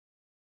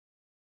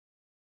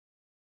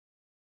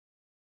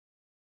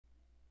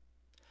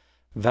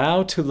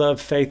Vow to Love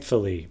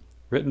Faithfully,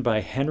 written by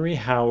Henry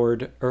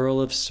Howard,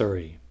 Earl of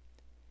Surrey.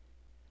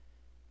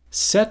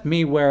 Set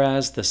me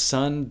whereas the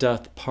sun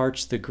doth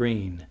parch the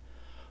green,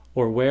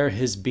 or where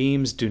his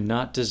beams do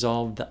not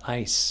dissolve the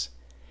ice,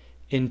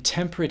 in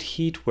temperate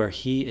heat where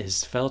he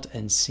is felt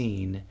and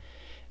seen,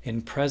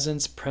 in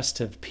presence pressed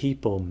of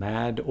people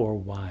mad or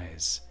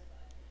wise.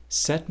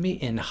 Set me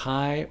in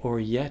high or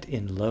yet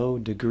in low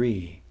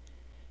degree,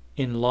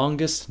 in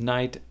longest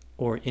night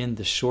or in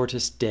the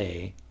shortest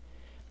day,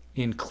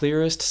 in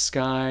clearest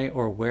sky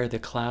or where the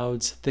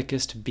clouds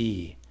thickest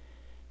be,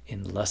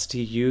 in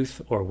lusty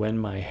youth or when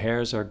my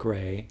hairs are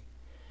gray.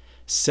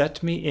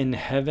 Set me in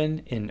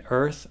heaven, in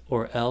earth,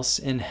 or else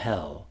in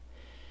hell,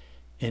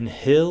 in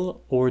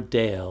hill or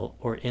dale,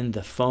 or in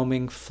the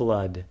foaming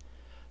flood,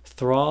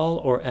 thrall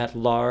or at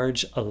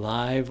large,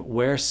 alive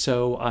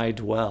whereso I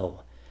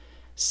dwell,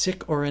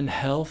 sick or in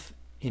health,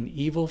 in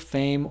evil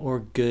fame or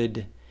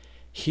good,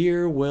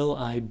 here will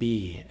I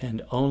be,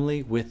 and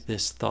only with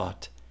this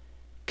thought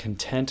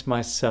content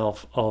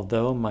myself,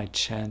 although my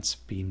chance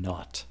be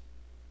naught.